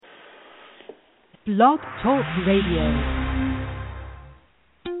Blog Talk Radio.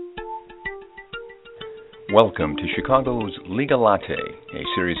 Welcome to Chicago's Legal Latte, a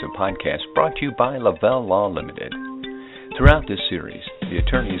series of podcasts brought to you by Lavelle Law Limited. Throughout this series, the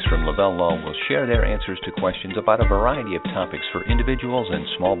attorneys from Lavelle Law will share their answers to questions about a variety of topics for individuals and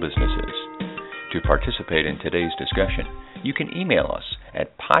small businesses. To participate in today's discussion, you can email us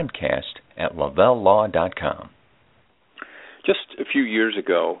at podcast@lavellelaw.com. Just a few years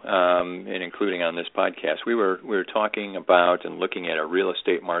ago, and including on this podcast, we were talking about and looking at a real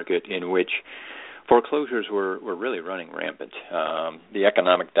estate market in which foreclosures were really running rampant. The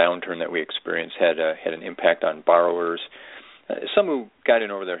economic downturn that we experienced had an impact on borrowers, some who got in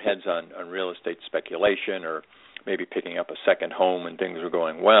over their heads on real estate speculation or maybe picking up a second home when things were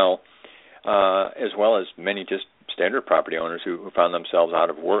going well, as well as many just standard property owners who found themselves out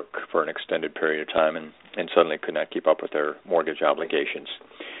of work for an extended period of time and suddenly could not keep up with their mortgage obligations.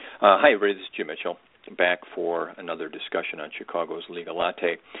 Hi, everybody. This is Jim Mitchell, back for another discussion on Chicago's Legal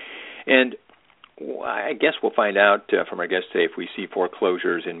Latte. And I guess we'll find out from our guest today if we see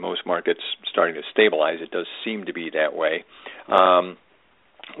foreclosures in most markets starting to stabilize. It does seem to be that way.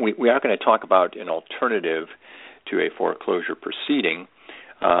 We are going to talk about an alternative to a foreclosure proceeding.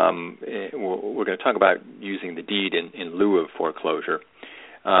 We're going to talk about using the deed in lieu of foreclosure.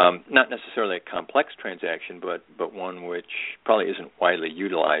 Not necessarily a complex transaction, but one which probably isn't widely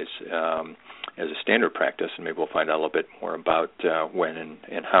utilized as a standard practice, and maybe we'll find out a little bit more about when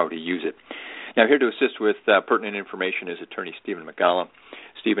and how to use it. Now, here to assist with pertinent information is attorney Steve Migala.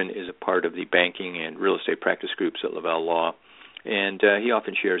 Stephen is a part of the banking and real estate practice groups at Lavelle Law, and he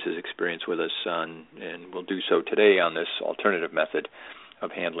often shares his experience with us and will do so today on this alternative method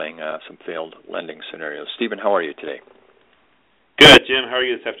of handling some failed lending scenarios. Stephen, how are you today? Good, Jim. How are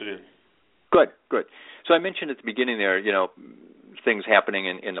you this afternoon? Good. So I mentioned at the beginning there, things happening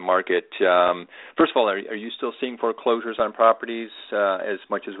in the market. First of all, are you still seeing foreclosures on properties as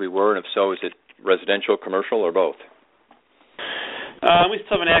much as we were? And if so, is it residential, commercial, or both? We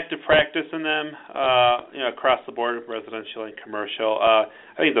still have an active practice in them, across the board, residential and commercial. I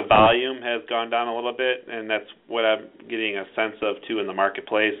think the volume has gone down a little bit, and that's what I'm getting a sense of, too, in the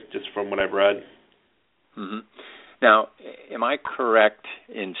marketplace, just from what I've read. Mm-hmm. Now, am I correct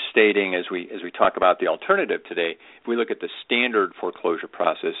in stating, as we talk about the alternative today, if we look at the standard foreclosure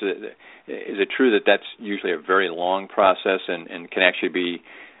process, is it true that that's usually a very long process and can actually be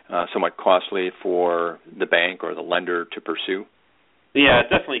somewhat costly for the bank or the lender to pursue? Yeah, it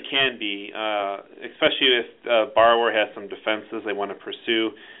definitely can be, especially if the borrower has some defenses they want to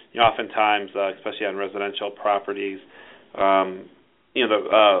pursue. Oftentimes, especially on residential properties, the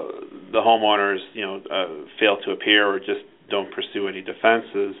homeowners, fail to appear or just don't pursue any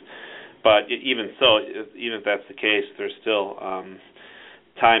defenses. But even so, even if that's the case, there's still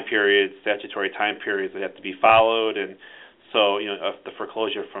statutory time periods that have to be followed, and so if the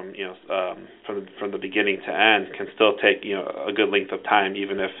foreclosure from the beginning to end can still take a good length of time,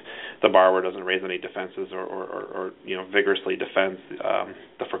 even if the borrower doesn't raise any defenses or vigorously defends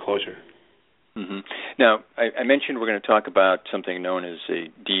the foreclosure. Mm-hmm. Now, I mentioned we're going to talk about something known as a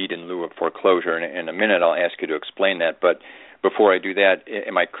deed in lieu of foreclosure, and in a minute I'll ask you to explain that. But before I do that,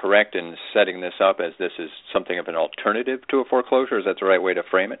 am I correct in setting this up as this is something of an alternative to a foreclosure? Is that the right way to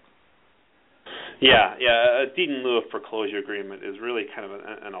frame it? Yeah. A deed in lieu of foreclosure agreement is really kind of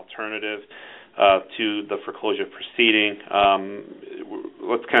an alternative to the foreclosure proceeding.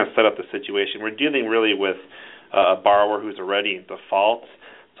 Let's kind of set up the situation. We're dealing really with a borrower who's already in default.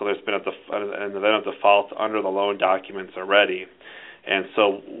 So there's been an event of default under the loan documents already. And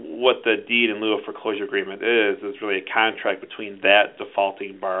so what the deed in lieu of foreclosure agreement is really a contract between that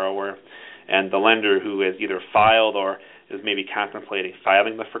defaulting borrower and the lender who has either filed or is maybe contemplating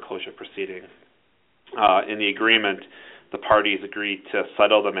filing the foreclosure proceeding. In the agreement, the parties agree to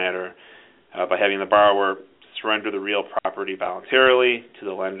settle the matter by having the borrower surrender the real property voluntarily to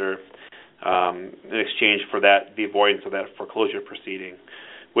the lender in exchange for the avoidance of that foreclosure proceeding,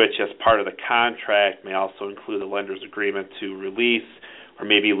 which as part of the contract may also include the lender's agreement to release or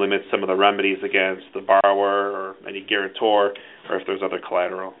maybe limit some of the remedies against the borrower or any guarantor or if there's other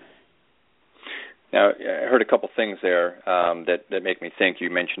collateral. Now, I heard a couple things there that make me think. You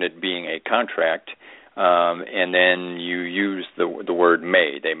mentioned it being a contract, and then you used the word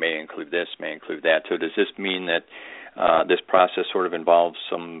may. They may include this, may include that. So does this mean that this process sort of involves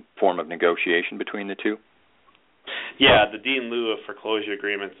some form of negotiation between the two? Yeah, the deed in lieu of foreclosure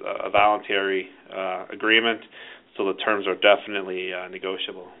agreement's a voluntary agreement, so the terms are definitely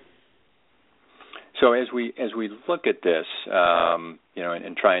negotiable. So as we look at this,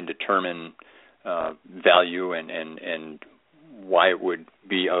 and try and determine value and why it would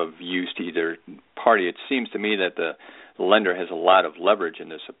be of use to either party, it seems to me that the lender has a lot of leverage in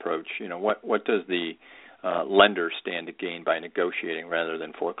this approach. What does the lender stand to gain by negotiating rather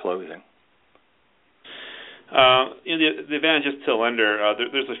than foreclosing? The advantages to the lender,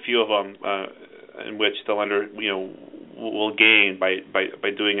 there's a few of them in which the lender, will gain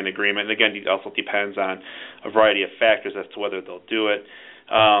by doing an agreement. And again, it also depends on a variety of factors as to whether they'll do it.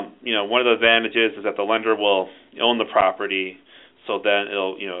 One of the advantages is that the lender will own the property, so then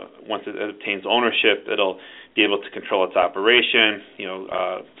it'll, once it obtains ownership, it'll be able to control its operation,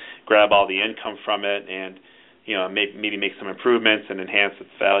 grab all the income from it, and maybe make some improvements and enhance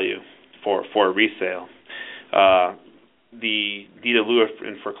its value for resale. The deed in lieu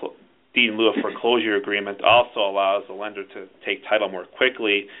of foreclosure agreement also allows the lender to take title more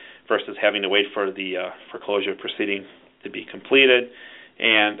quickly versus having to wait for the foreclosure proceeding to be completed,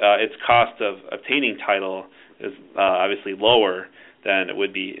 and its cost of obtaining title is obviously lower than it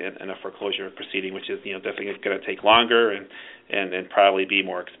would be in a foreclosure proceeding, which is definitely going to take longer and probably be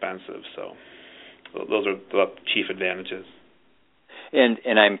more expensive. So those are the chief advantages.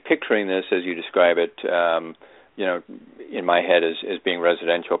 And I'm picturing this as you describe it, in my head as being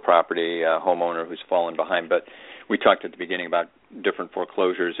residential property, a homeowner who's fallen behind. But we talked at the beginning about different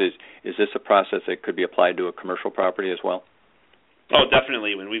foreclosures. Is this a process that could be applied to a commercial property as well? Oh,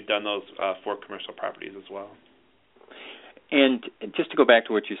 definitely. When we've done those for commercial properties as well. And just to go back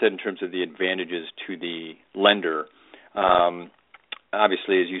to what you said in terms of the advantages to the lender,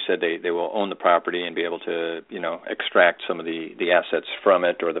 obviously, as you said, they will own the property and be able to, extract some of the assets from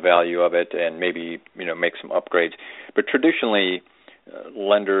it or the value of it and maybe, make some upgrades. But traditionally,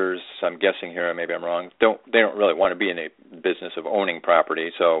 lenders, I'm guessing here, maybe I'm wrong, they don't really want to be in a business of owning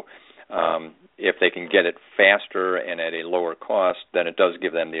property. So if they can get it faster and at a lower cost, then it does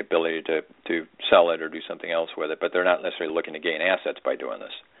give them the ability to sell it or do something else with it. But they're not necessarily looking to gain assets by doing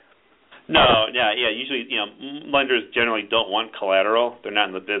this. No, yeah. Usually, lenders generally don't want collateral. They're not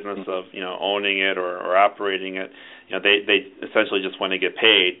in the business of, owning it or operating it. They essentially just want to get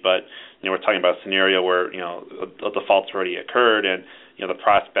paid. But, we're talking about a scenario where, a default's already occurred and, the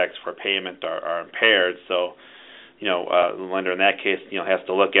prospects for payment are impaired. So, the lender in that case, has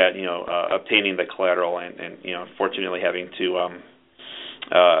to look at, obtaining the collateral and fortunately having to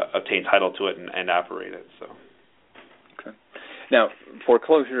obtain title to it and operate it. So. Now,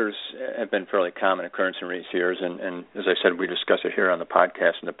 foreclosures have been fairly common occurrence in recent years, and as I said, we discussed it here on the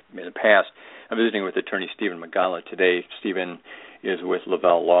podcast in the past. I'm visiting with attorney Steve Migala today. Stephen is with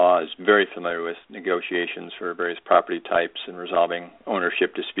Lavelle Law, is very familiar with negotiations for various property types and resolving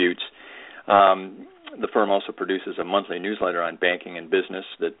ownership disputes. The firm also produces a monthly newsletter on banking and business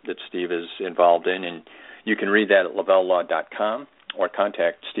that Steve is involved in, and you can read that at lavellelaw.com or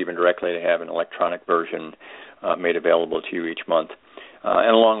contact Stephen directly to have an electronic version made available to you each month.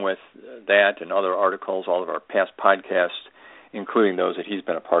 And along with that and other articles, all of our past podcasts, including those that he's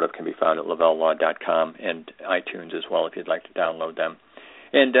been a part of, can be found at lavellelaw.com and iTunes as well if you'd like to download them.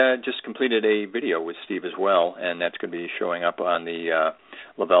 And just completed a video with Steve as well, and that's going to be showing up on the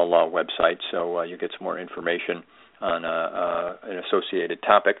Lavelle Law website, so you get some more information on an associated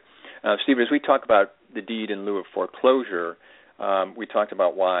topic. Steve, as we talk about the deed in lieu of foreclosure, we talked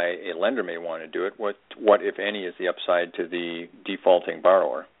about why a lender may want to do it. What, if any, is the upside to the defaulting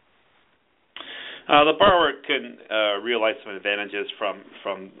borrower? The borrower can realize some advantages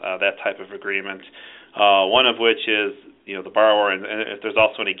from that type of agreement. One of which is, the borrower, and if there's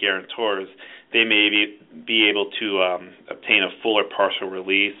also any guarantors, they may be able to obtain a full or partial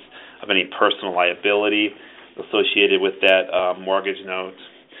release of any personal liability associated with that mortgage note.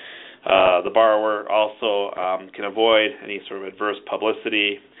 The borrower also can avoid any sort of adverse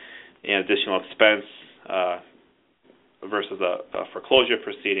publicity and additional expense versus a foreclosure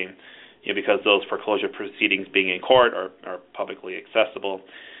proceeding, because those foreclosure proceedings being in court are publicly accessible.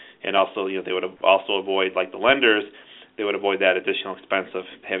 And also, they would also avoid, like the lenders, they would avoid that additional expense of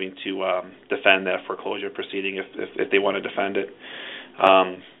having to defend that foreclosure proceeding if they want to defend it.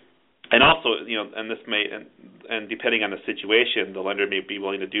 And also, and this may, and depending on the situation, the lender may be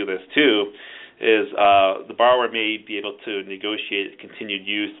willing to do this too, is the borrower may be able to negotiate continued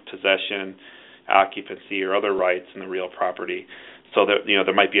use, possession, occupancy, or other rights in the real property. So that,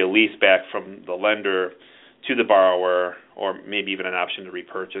 there might be a lease back from the lender to the borrower, or maybe even an option to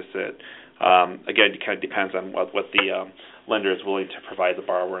repurchase it. Again, it kind of depends on what the lender is willing to provide the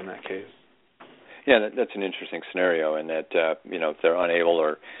borrower in that case. Yeah, that's an interesting scenario in that, if they're unable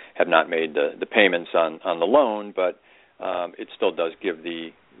or have not made the payments on the loan, but it still does give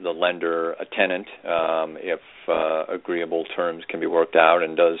the lender a tenant if agreeable terms can be worked out,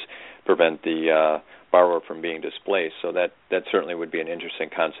 and does prevent the borrower from being displaced. So that certainly would be an interesting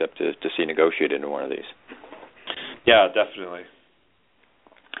concept to see negotiated in one of these. Yeah, definitely.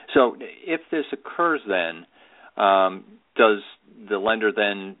 So if this occurs then, does the lender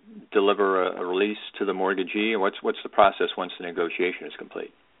then deliver a release to the mortgagee? What's the process once the negotiation is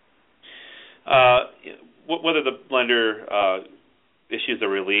complete? Whether the lender issues a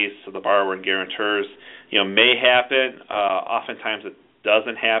release to the borrower and guarantors, may happen. Oftentimes it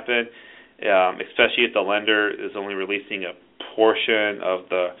doesn't happen, especially if the lender is only releasing a portion of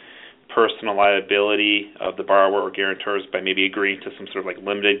the personal liability of the borrower or guarantors by maybe agreeing to some sort of like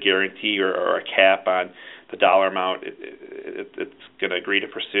limited guarantee or a cap on the dollar amount it's going to agree to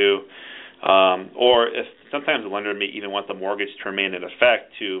pursue. Or if sometimes the lender may even want the mortgage to remain in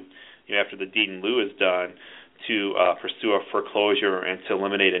effect to, after the deed in lieu is done, to pursue a foreclosure and to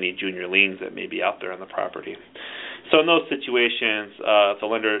eliminate any junior liens that may be out there on the property. So in those situations, if the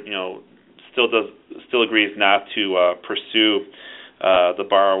lender, still agrees not to pursue the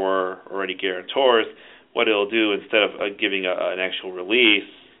borrower or any guarantors, what it'll do instead of giving an actual release,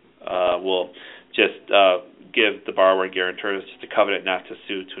 will just give the borrower and guarantors just a covenant not to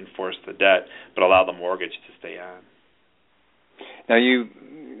sue to enforce the debt, but allow the mortgage to stay on. Now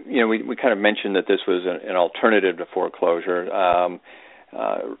we kind of mentioned that this was an alternative to foreclosure.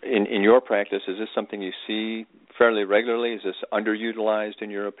 In your practice, is this something you see fairly regularly? Is this underutilized in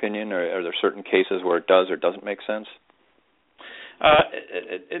your opinion, or are there certain cases where it does or doesn't make sense?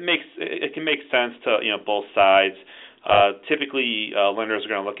 It can make sense to both sides. Typically, lenders are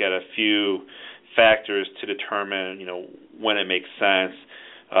going to look at a few factors to determine when it makes sense.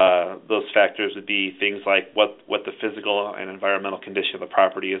 Those factors would be things like what the physical and environmental condition of the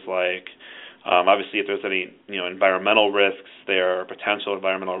property is like. Obviously, if there's any environmental risks there, or potential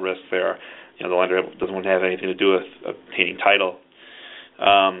environmental risks there, the lender doesn't want to have anything to do with obtaining title.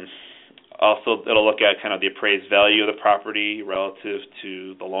 Also, it'll look at kind of the appraised value of the property relative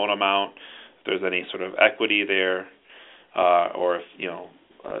to the loan amount, if there's any sort of equity there, or if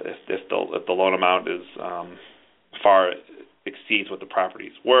the loan amount is far exceeds what the property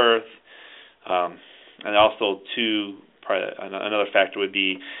is worth. And also, another factor would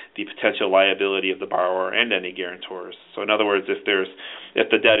be the potential liability of the borrower and any guarantors. So in other words, if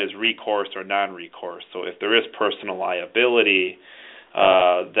the debt is recourse or non-recourse, so if there is personal liability,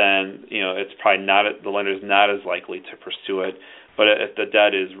 then it's probably not, the lender is not as likely to pursue it. But if the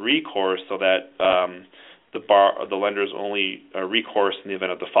debt is recourse, so that the lender's only recourse in the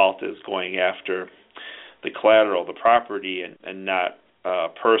event of default is going after the collateral, the property, and not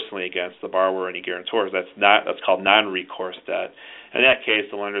personally against the borrower or any guarantors, that's called non-recourse debt. In that case,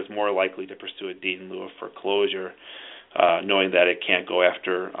 the lender is more likely to pursue a deed in lieu of foreclosure, knowing that it can't go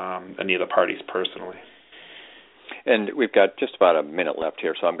after any of the parties personally. And we've got just about a minute left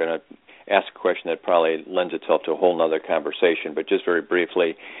here, so I'm going to ask a question that probably lends itself to a whole other conversation, but just very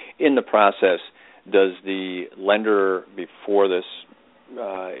briefly, in the process, does the lender, before this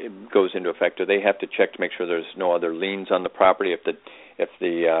it goes into effect, do they have to check to make sure there's no other liens on the property? If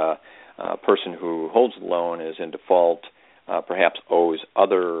the person who holds the loan is in default, perhaps owes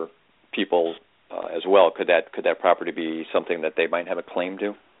other people as well, could that property be something that they might have a claim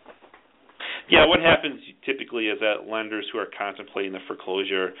to? Yeah, what happens typically is that lenders who are contemplating the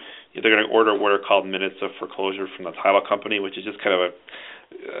foreclosure, they're going to order what are called minutes of foreclosure from the title company, which is just kind of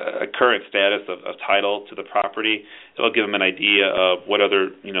a current status of title to the property. It'll give them an idea of what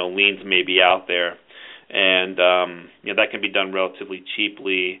other liens may be out there, and that can be done relatively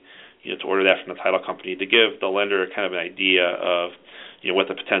cheaply. To order that from the title company to give the lender kind of an idea of what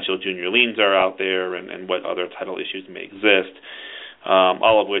the potential junior liens are out there and what other title issues may exist.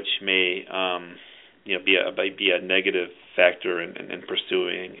 All of which may be a negative factor in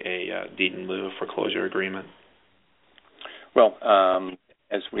pursuing a deed in lieu of foreclosure agreement. Well,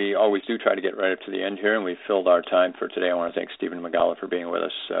 as we always do, try to get right up to the end here, and we've filled our time for today. I want to thank Steve Migala for being with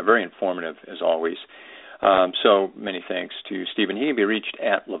us. Very informative, as always. So many thanks to Stephen. He can be reached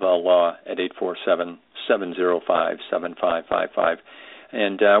at Lavelle Law at 847-705-7555.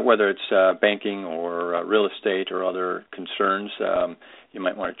 And whether it's banking or real estate or other concerns, you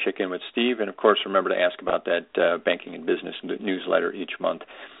might want to check in with Steve. And, of course, remember to ask about that banking and business newsletter each month.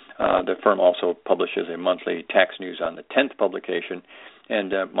 The firm also publishes a monthly tax news on the 10th publication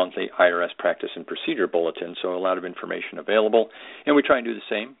and a monthly IRS practice and procedure bulletin, so a lot of information available. And we try and do the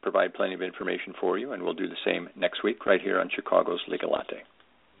same, provide plenty of information for you, and we'll do the same next week right here on Chicago's Legal Latte.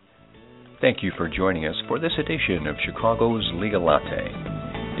 Thank you for joining us for this edition of Chicago's Legal Latte.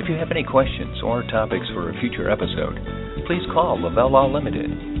 If you have any questions or topics for a future episode, please call Lavelle Law Limited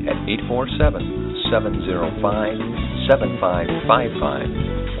at 847-705-7555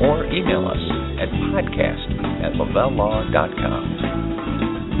 888-888-7555 or email us at podcast@lavelllaw.com.